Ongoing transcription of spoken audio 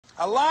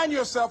Align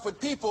yourself with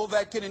people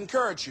that can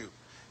encourage you,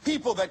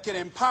 people that can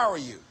empower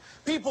you,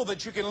 people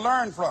that you can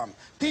learn from,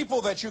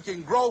 people that you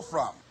can grow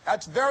from.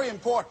 That's very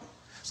important.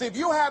 See, if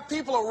you have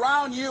people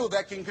around you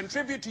that can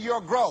contribute to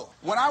your growth.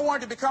 When I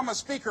wanted to become a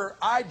speaker,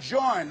 I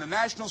joined the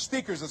National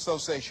Speakers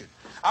Association.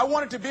 I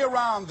wanted to be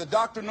around the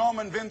Dr.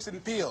 Norman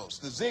Vincent Peales,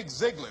 the Zig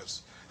Ziglars,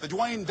 the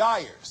Dwayne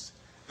Dyers.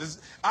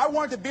 I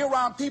wanted to be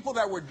around people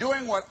that were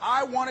doing what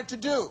I wanted to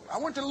do. I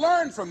wanted to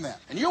learn from them.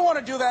 And you want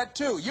to do that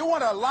too. You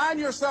want to align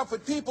yourself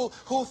with people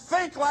who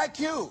think like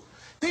you,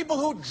 people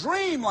who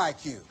dream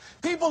like you,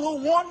 people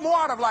who want more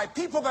out of life,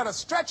 people that are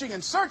stretching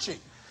and searching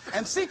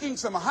and seeking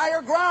some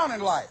higher ground in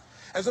life.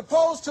 As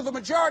opposed to the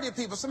majority of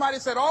people. Somebody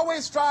said,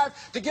 always strive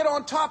to get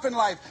on top in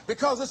life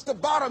because it's the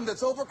bottom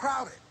that's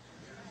overcrowded.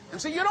 And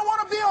so you don't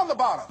want to be on the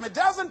bottom. It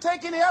doesn't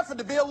take any effort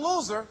to be a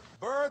loser.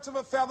 Birds of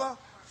a feather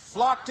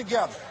flock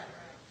together.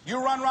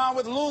 You run around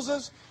with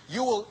losers,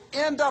 you will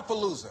end up a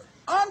loser.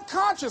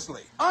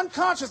 Unconsciously,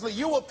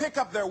 you will pick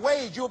up their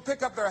ways, you'll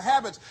pick up their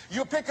habits,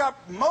 you'll pick up,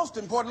 most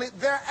importantly,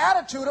 their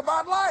attitude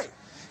about life.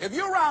 If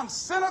you're around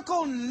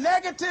cynical,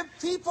 negative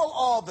people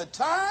all the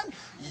time,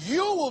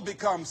 you will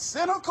become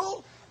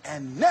cynical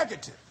and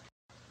negative.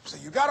 So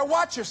you got to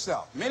watch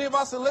yourself. Many of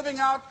us are living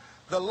out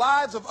the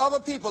lives of other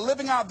people,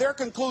 living out their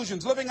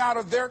conclusions, living out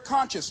of their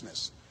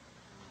consciousness.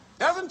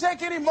 Doesn't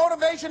take any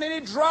motivation, any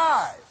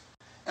drive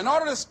in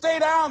order to stay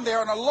down there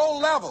on a low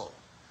level.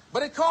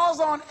 But it calls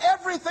on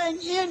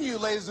everything in you,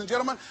 ladies and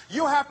gentlemen.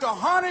 You have to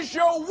harness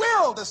your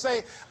will to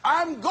say,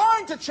 I'm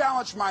going to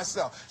challenge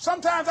myself.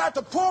 Sometimes I have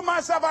to pull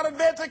myself out of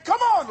bed and say,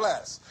 come on,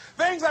 Les.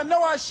 Things I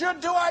know I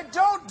should do, I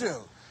don't do.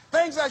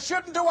 Things I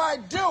shouldn't do, I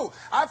do.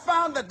 I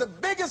found that the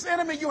biggest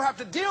enemy you have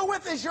to deal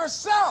with is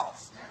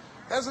yourself.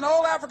 There's an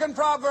old African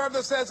proverb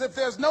that says, if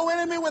there's no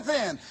enemy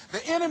within,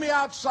 the enemy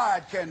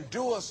outside can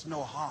do us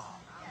no harm.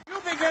 You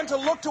begin to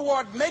look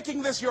toward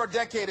making this your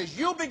decade, as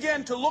you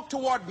begin to look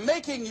toward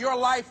making your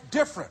life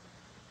different,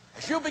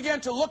 as you begin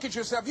to look at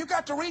yourself, you've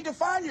got to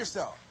redefine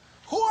yourself.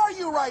 Who are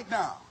you right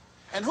now?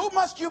 And who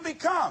must you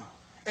become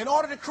in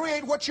order to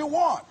create what you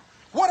want?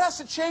 What has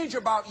to change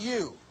about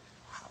you?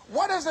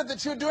 What is it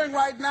that you're doing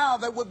right now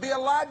that would be a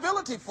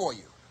liability for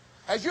you?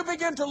 As you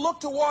begin to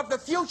look toward the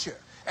future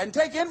and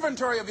take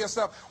inventory of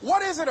yourself,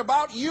 what is it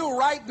about you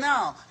right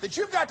now that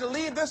you've got to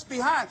leave this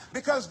behind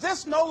because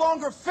this no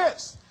longer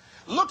fits?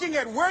 Looking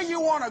at where you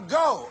want to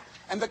go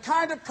and the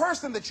kind of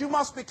person that you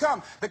must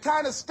become, the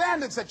kind of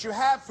standards that you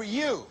have for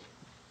you.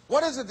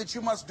 What is it that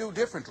you must do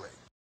differently?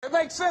 It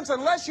makes sense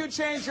unless you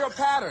change your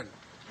pattern,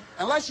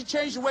 unless you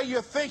change the way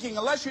you're thinking,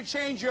 unless you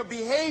change your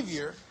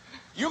behavior,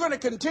 you're going to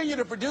continue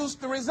to produce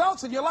the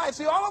results in your life.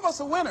 See, all of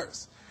us are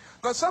winners,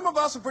 but some of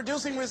us are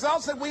producing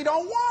results that we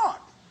don't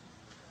want.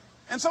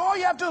 And so all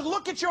you have to do is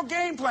look at your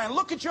game plan,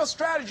 look at your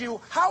strategy.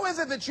 How is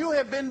it that you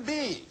have been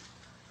being?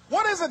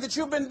 What is it that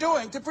you've been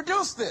doing to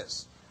produce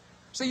this?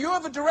 So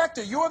you're the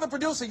director, you're the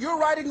producer, you're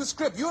writing the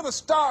script, you're the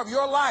star of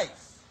your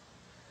life.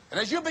 And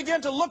as you begin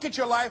to look at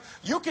your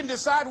life, you can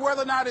decide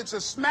whether or not it's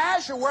a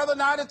smash or whether or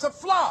not it's a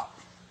flop.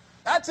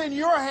 That's in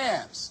your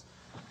hands.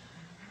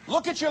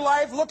 Look at your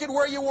life, look at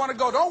where you want to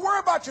go. Don't worry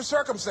about your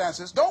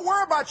circumstances. Don't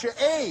worry about your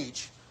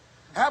age.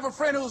 I have a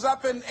friend who's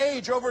up in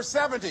age, over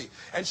 70,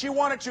 and she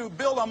wanted to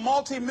build a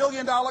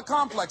multi-million-dollar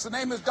complex. The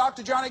name is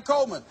Dr. Johnny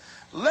Coleman.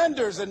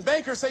 Lenders and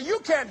bankers say, you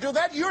can't do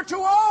that, you're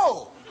too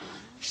old.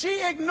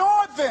 She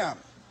ignored them.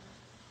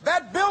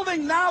 That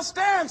building now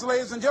stands,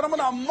 ladies and gentlemen,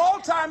 a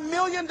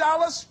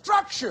multi-million-dollar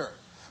structure.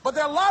 But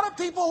there are a lot of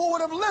people who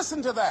would have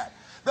listened to that.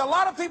 There are a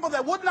lot of people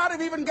that would not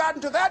have even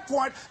gotten to that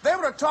point. They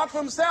would have talked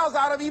themselves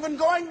out of even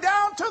going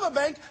down to the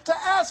bank to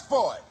ask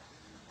for it,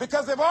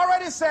 because they've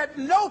already said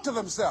no to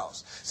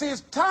themselves. See,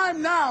 it's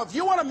time now. If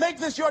you want to make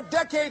this your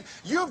decade,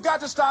 you've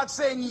got to start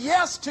saying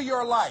yes to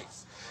your life.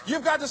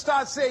 You've got to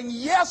start saying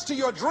yes to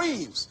your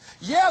dreams,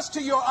 yes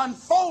to your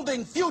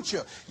unfolding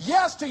future,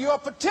 yes to your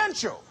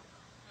potential,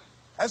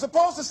 as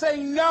opposed to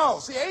saying no.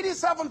 See,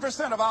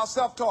 87% of our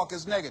self-talk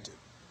is negative.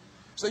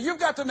 So you've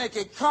got to make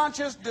a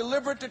conscious,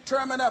 deliberate,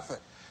 determined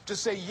effort to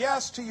say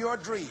yes to your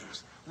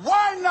dreams.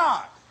 Why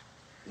not?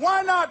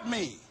 Why not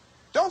me?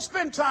 Don't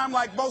spend time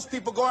like most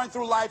people going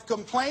through life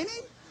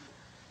complaining.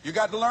 You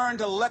got to learn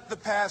to let the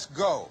past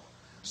go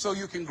so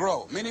you can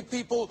grow. Many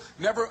people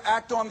never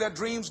act on their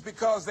dreams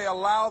because they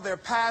allow their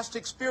past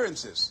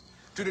experiences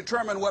to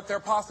determine what their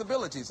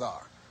possibilities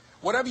are.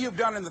 Whatever you've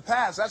done in the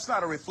past, that's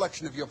not a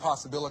reflection of your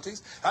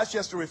possibilities. That's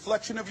just a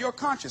reflection of your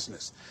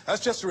consciousness.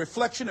 That's just a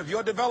reflection of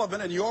your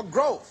development and your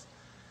growth.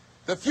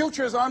 The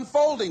future is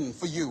unfolding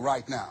for you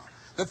right now.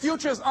 The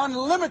future is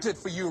unlimited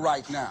for you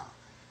right now.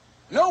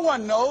 No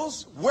one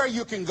knows where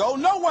you can go.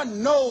 No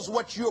one knows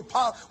what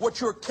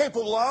you're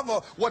capable of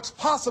or what's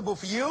possible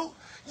for you.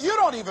 You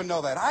don't even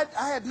know that.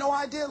 I had no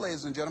idea,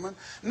 ladies and gentlemen.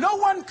 No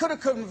one could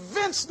have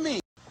convinced me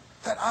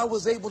that I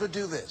was able to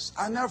do this.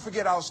 I'll never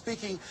forget, I was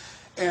speaking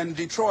in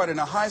Detroit, and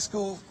a high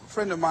school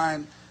friend of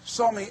mine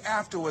saw me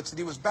afterwards, and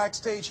he was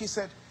backstage. He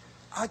said,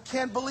 I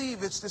can't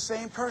believe it's the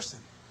same person.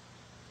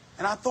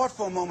 And I thought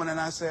for a moment, and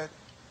I said,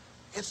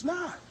 it's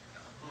not.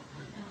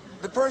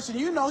 The person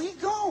you know, he's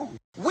gone.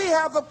 We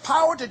have the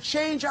power to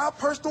change our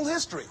personal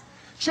history,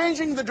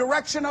 changing the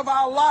direction of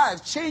our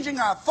lives, changing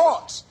our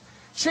thoughts,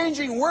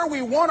 changing where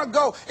we want to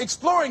go,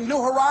 exploring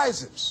new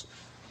horizons.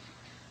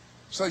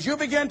 So as you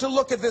begin to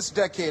look at this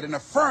decade and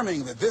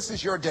affirming that this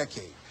is your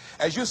decade,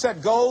 as you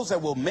set goals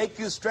that will make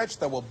you stretch,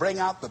 that will bring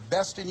out the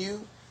best in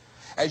you,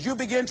 as you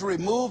begin to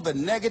remove the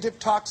negative,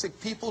 toxic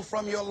people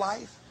from your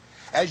life,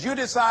 as you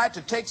decide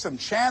to take some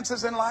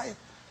chances in life,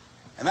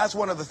 and that's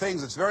one of the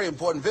things that's very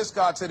important.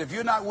 Viscard said, if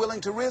you're not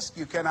willing to risk,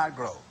 you cannot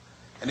grow.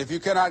 And if you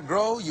cannot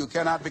grow, you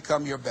cannot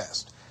become your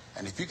best.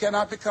 And if you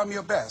cannot become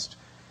your best,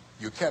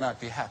 you cannot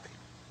be happy.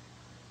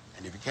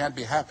 And if you can't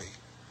be happy,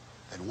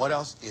 then what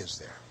else is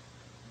there?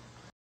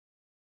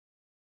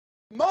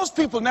 Most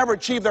people never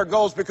achieve their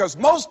goals because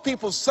most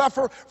people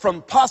suffer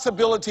from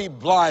possibility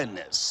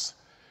blindness.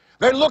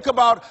 They look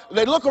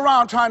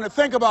around trying to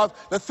think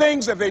about the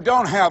things that they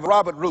don't have.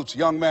 Robert Roots, a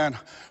young man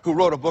who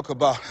wrote a book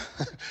about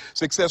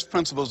success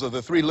principles of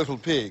the three little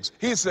pigs,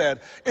 he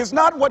said, it's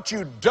not what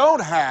you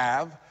don't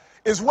have,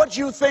 it's what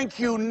you think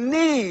you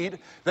need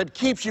that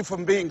keeps you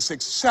from being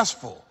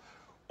successful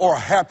or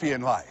happy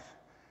in life.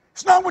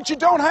 It's not what you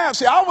don't have.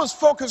 See, I was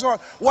focused on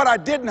what I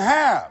didn't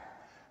have.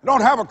 I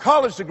don't have a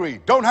college degree,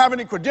 don't have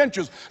any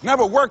credentials,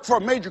 never worked for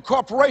a major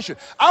corporation.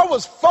 I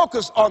was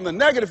focused on the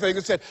negative things.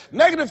 It said,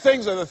 negative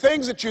things are the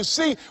things that you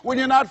see when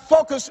you're not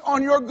focused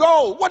on your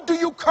goal. What do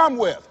you come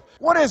with?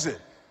 What is it?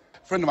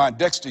 A friend of mine,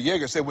 Dexter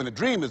Yeager, said, when the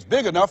dream is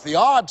big enough, the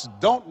odds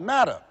don't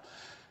matter.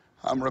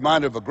 I'm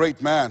reminded of a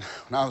great man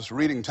when I was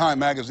reading Time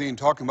magazine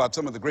talking about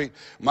some of the great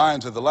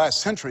minds of the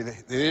last century.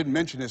 They didn't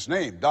mention his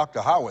name,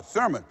 Dr. Howard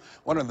Thurman,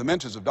 one of the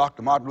mentors of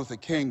Dr. Martin Luther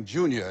King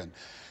Jr., and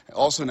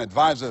also an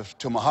advisor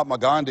to Mahatma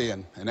Gandhi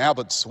and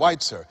Albert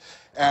Schweitzer.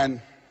 And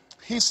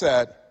he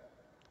said,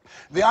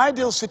 the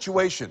ideal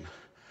situation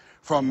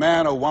for a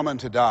man or woman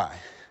to die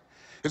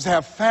is to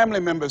have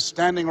family members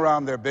standing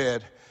around their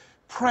bed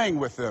praying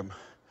with them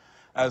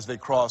as they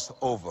cross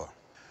over.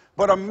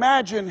 But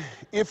imagine,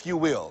 if you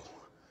will,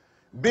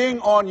 being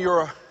on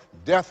your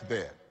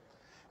deathbed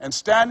and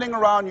standing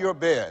around your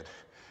bed,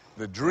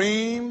 the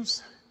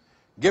dreams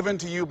given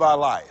to you by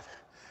life,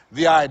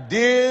 the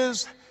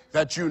ideas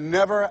that you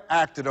never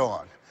acted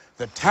on,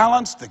 the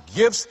talents, the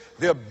gifts,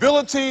 the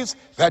abilities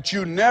that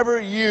you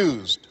never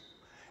used.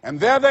 And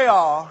there they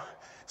are,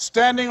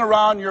 standing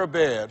around your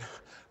bed,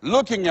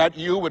 looking at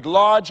you with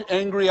large,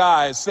 angry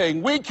eyes,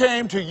 saying, we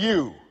came to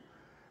you,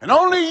 and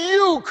only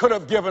you could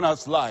have given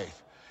us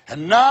life.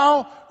 And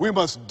now we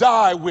must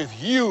die with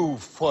you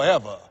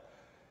forever.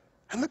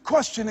 And the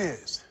question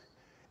is,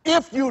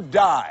 if you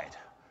died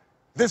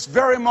this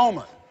very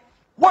moment,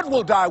 what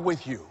will die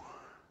with you?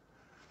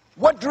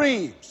 What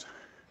dreams,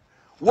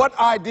 what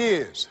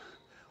ideas,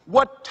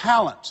 what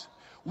talents,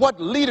 what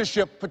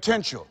leadership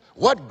potential,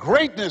 what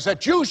greatness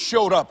that you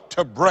showed up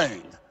to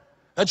bring,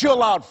 that you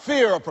allowed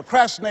fear or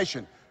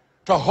procrastination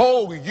to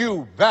hold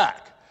you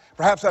back?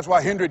 Perhaps that's why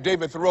Henry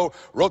David Thoreau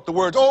wrote the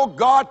words, oh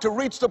God, to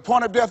reach the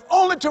point of death,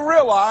 only to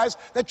realize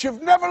that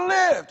you've never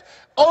lived,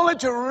 only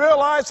to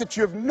realize that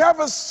you've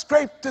never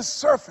scraped the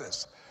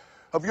surface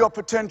of your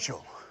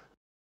potential.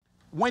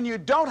 When you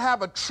don't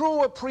have a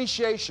true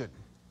appreciation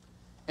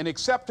and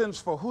acceptance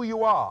for who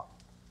you are,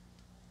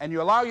 and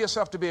you allow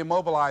yourself to be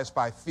immobilized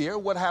by fear,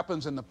 what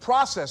happens in the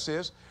process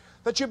is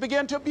that you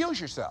begin to abuse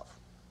yourself.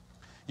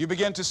 You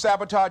begin to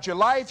sabotage your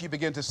life, you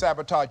begin to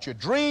sabotage your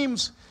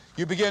dreams,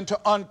 you begin to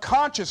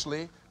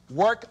unconsciously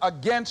work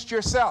against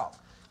yourself.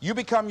 You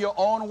become your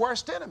own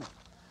worst enemy.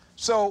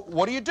 So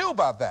what do you do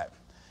about that?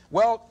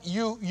 Well,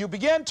 you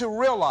begin to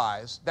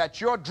realize that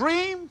your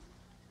dream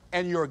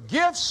and your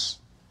gifts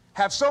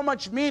have so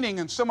much meaning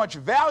and so much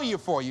value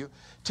for you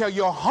till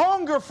your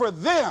hunger for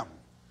them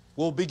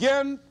will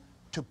begin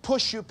to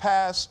push you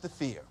past the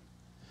fear.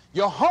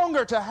 Your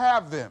hunger to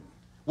have them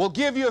will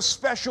give you a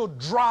special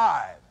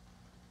drive.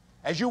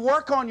 As you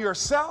work on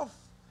yourself,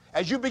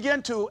 as you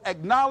begin to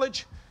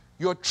acknowledge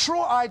your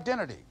true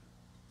identity,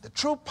 the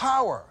true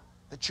power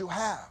that you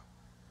have,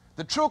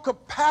 the true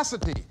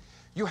capacity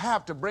you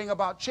have to bring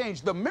about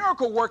change, the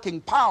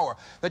miracle-working power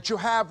that you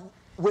have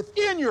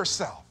within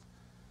yourself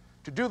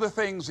to do the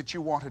things that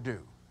you want to do.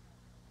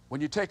 When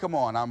you take them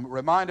on, I'm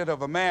reminded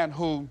of a man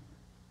who,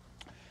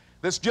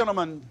 this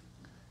gentleman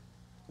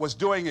was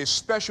doing a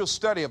special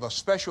study of a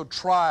special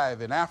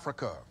tribe in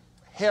Africa,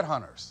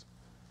 headhunters.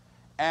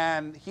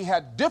 And he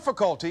had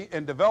difficulty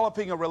in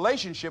developing a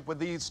relationship with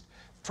these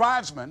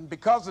tribesmen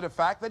because of the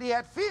fact that he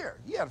had fear.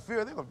 He had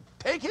fear they were going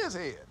to take his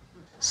head.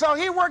 So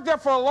he worked there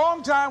for a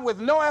long time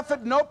with no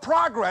effort, no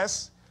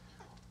progress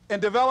in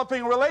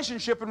developing a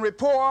relationship and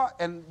rapport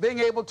and being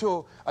able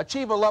to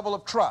achieve a level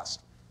of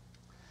trust.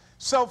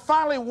 So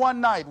finally one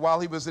night while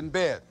he was in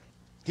bed,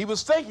 he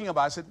was thinking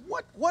about it. I said,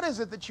 what is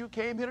it that you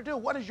came here to do?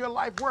 What is your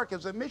life work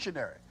as a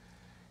missionary?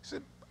 He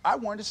said, I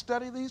wanted to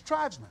study these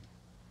tribesmen.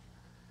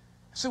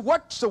 I said,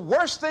 what's the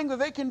worst thing that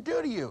they can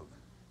do to you?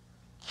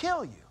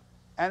 Kill you.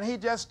 And he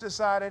just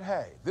decided,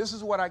 hey, this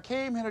is what I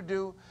came here to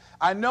do.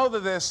 I know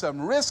that there's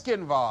some risk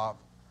involved,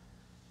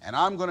 and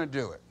I'm going to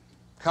do it,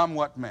 come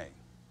what may.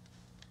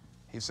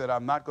 He said,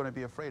 I'm not going to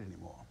be afraid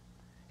anymore.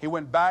 He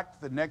went back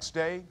the next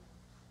day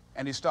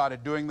and he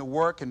started doing the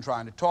work and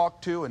trying to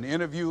talk to and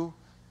interview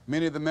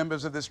many of the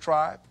members of this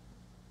tribe.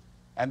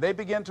 And they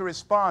began to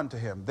respond to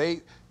him.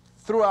 They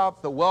threw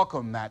out the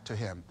welcome mat to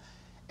him.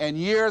 And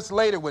years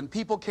later, when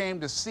people came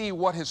to see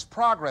what his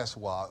progress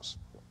was,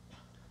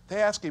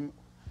 they asked him,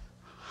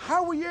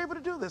 how were you able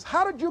to do this?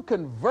 How did you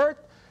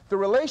convert the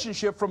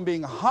relationship from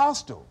being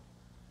hostile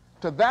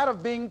to that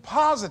of being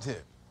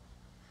positive?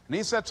 And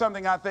he said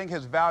something I think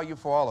has value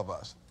for all of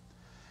us.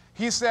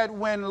 He said,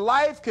 when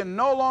life can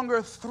no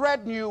longer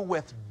threaten you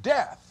with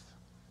death,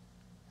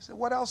 he said,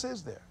 what else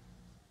is there?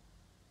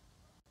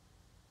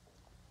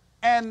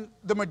 And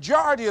the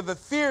majority of the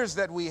fears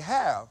that we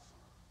have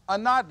are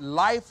not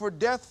life or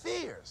death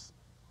fears.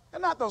 They're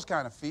not those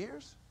kind of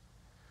fears.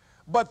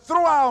 But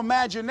through our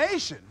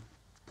imagination,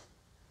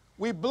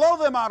 we blow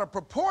them out of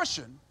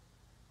proportion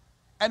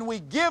and we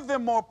give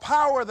them more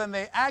power than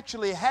they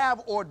actually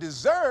have or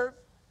deserve,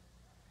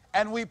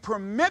 and we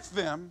permit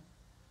them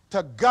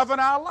to govern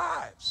our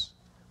lives.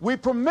 We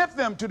permit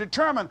them to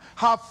determine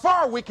how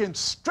far we can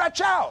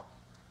stretch out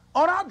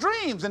on our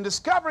dreams and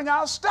discovering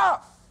our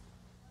stuff.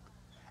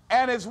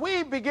 And as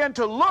we begin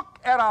to look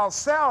at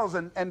ourselves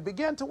and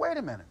begin to, wait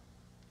a minute,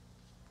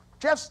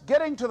 just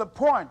getting to the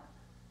point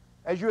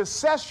as you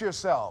assess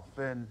yourself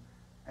and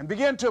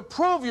begin to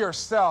prove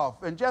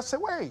yourself and just say,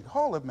 wait,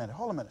 hold a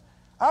minute.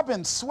 I've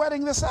been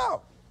sweating this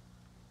out.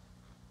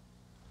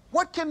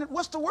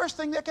 What's the worst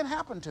thing that can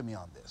happen to me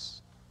on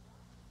this?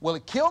 Will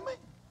it kill me?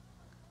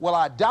 Will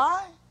I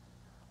die?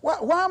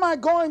 Why am I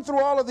going through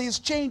all of these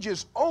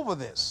changes over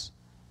this?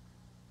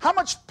 How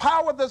much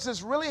power does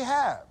this really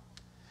have?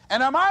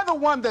 And am I the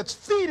one that's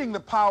feeding the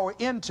power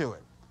into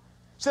it?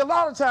 See, a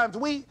lot of times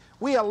we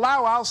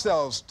allow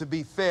ourselves to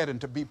be fed and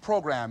to be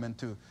programmed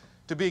into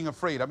being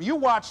afraid. I mean, you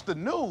watch the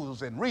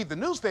news and read the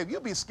newspaper, you'll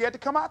be scared to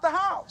come out the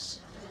house.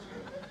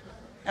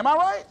 Am I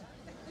right?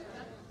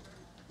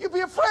 You'd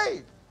be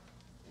afraid.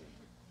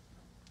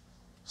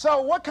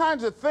 So what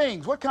kinds of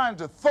things, what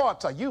kinds of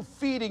thoughts are you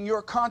feeding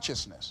your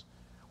consciousness?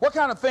 What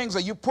kind of things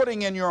are you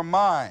putting in your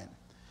mind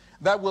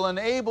that will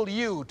enable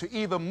you to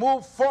either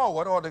move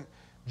forward or to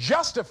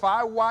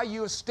justify why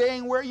you're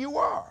staying where you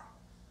are?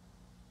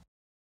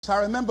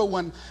 I remember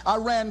when I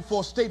ran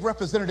for state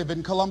representative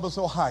in Columbus,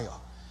 Ohio.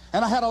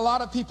 And I had a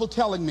lot of people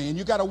telling me, and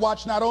you got to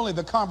watch not only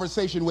the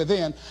conversation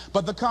within,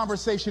 but the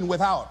conversation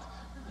without.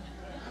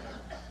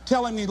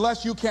 Telling me,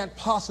 Les, you can't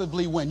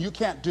possibly win. You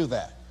can't do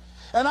that.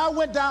 And I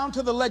went down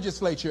to the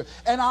legislature,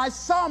 and I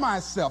saw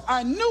myself.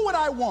 I knew what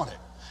I wanted.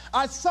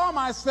 I saw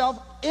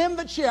myself in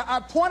the chair. I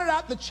pointed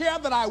out the chair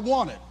that I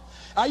wanted.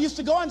 I used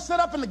to go and sit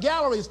up in the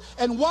galleries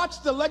and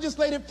watch the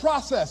legislative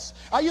process.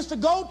 I used to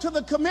go to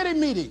the committee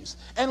meetings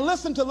and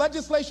listen to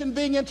legislation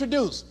being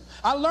introduced.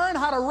 I learned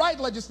how to write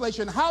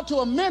legislation, how to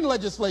amend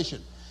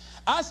legislation.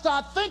 I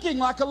started thinking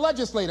like a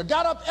legislator,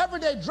 got up every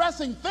day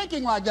dressing,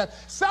 thinking like that,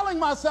 selling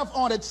myself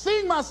on it,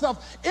 seeing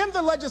myself in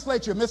the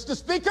legislature. Mr.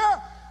 Speaker,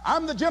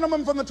 I'm the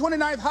gentleman from the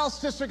 29th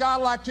House District. I'd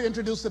like to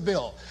introduce a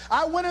bill.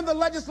 I went in the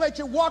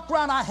legislature, walked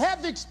around. I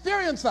had the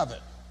experience of it.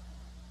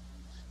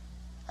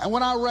 And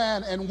when I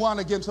ran and won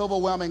against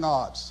overwhelming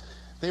odds,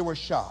 they were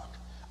shocked.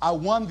 I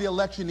won the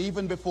election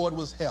even before it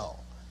was held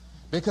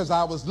because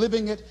I was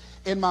living it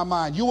in my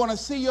mind. You want to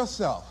see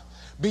yourself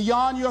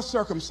beyond your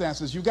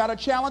circumstances. You got a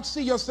challenge,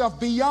 see yourself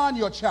beyond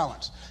your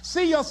challenge.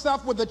 See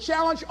yourself with the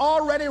challenge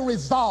already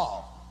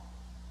resolved.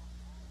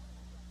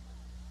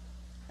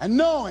 And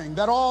knowing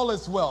that all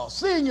is well,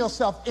 seeing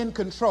yourself in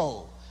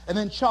control and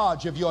in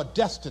charge of your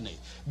destiny,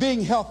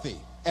 being healthy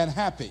and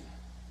happy.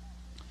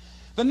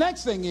 The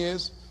next thing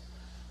is,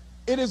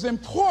 it is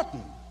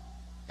important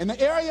in the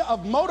area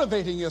of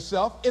motivating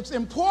yourself, it's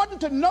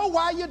important to know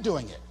why you're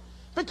doing it.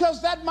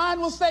 Because that mind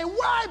will say,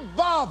 why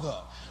bother?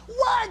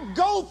 Why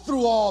go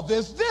through all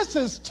this? This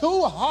is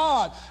too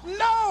hard.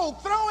 No,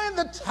 throw in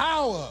the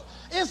towel.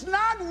 It's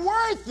not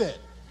worth it.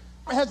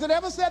 Has it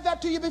ever said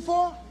that to you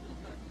before?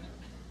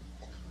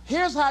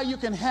 Here's how you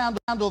can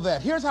handle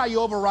that. Here's how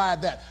you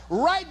override that.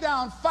 Write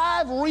down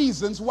 5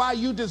 reasons why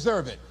you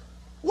deserve it.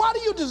 Why do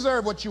you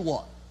deserve what you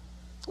want?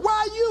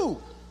 Why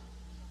you?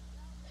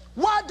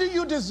 Why do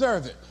you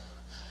deserve it?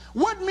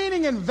 What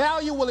meaning and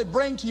value will it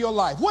bring to your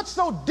life? What's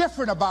so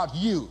different about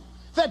you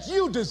that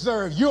you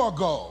deserve your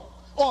goal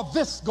or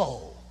this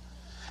goal?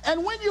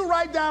 And when you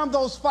write down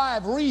those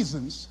 5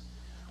 reasons,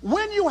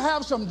 when you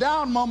have some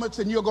down moments,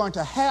 and you're going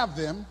to have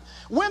them,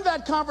 when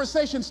that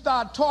conversation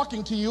starts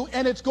talking to you,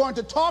 and it's going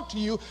to talk to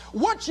you,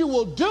 what you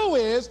will do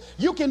is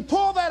you can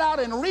pull that out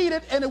and read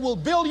it, and it will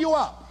build you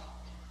up.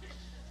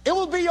 It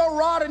will be your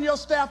rod and your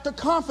staff to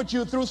comfort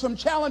you through some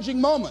challenging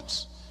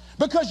moments,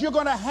 because you're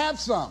going to have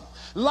some.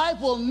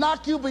 Life will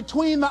knock you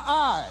between the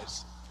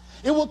eyes.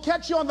 It will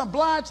catch you on the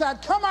blind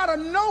side, come out of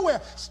nowhere,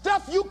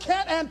 stuff you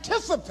can't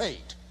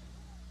anticipate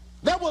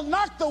that will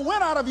knock the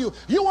wind out of you.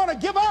 You want to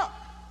give up.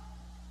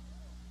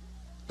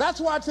 That's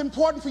why it's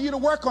important for you to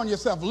work on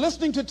yourself,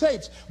 listening to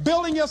tapes,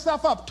 building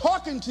yourself up,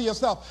 talking to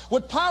yourself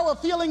with power,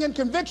 feeling, and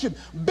conviction,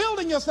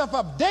 building yourself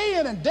up day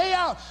in and day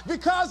out,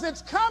 because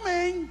it's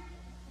coming.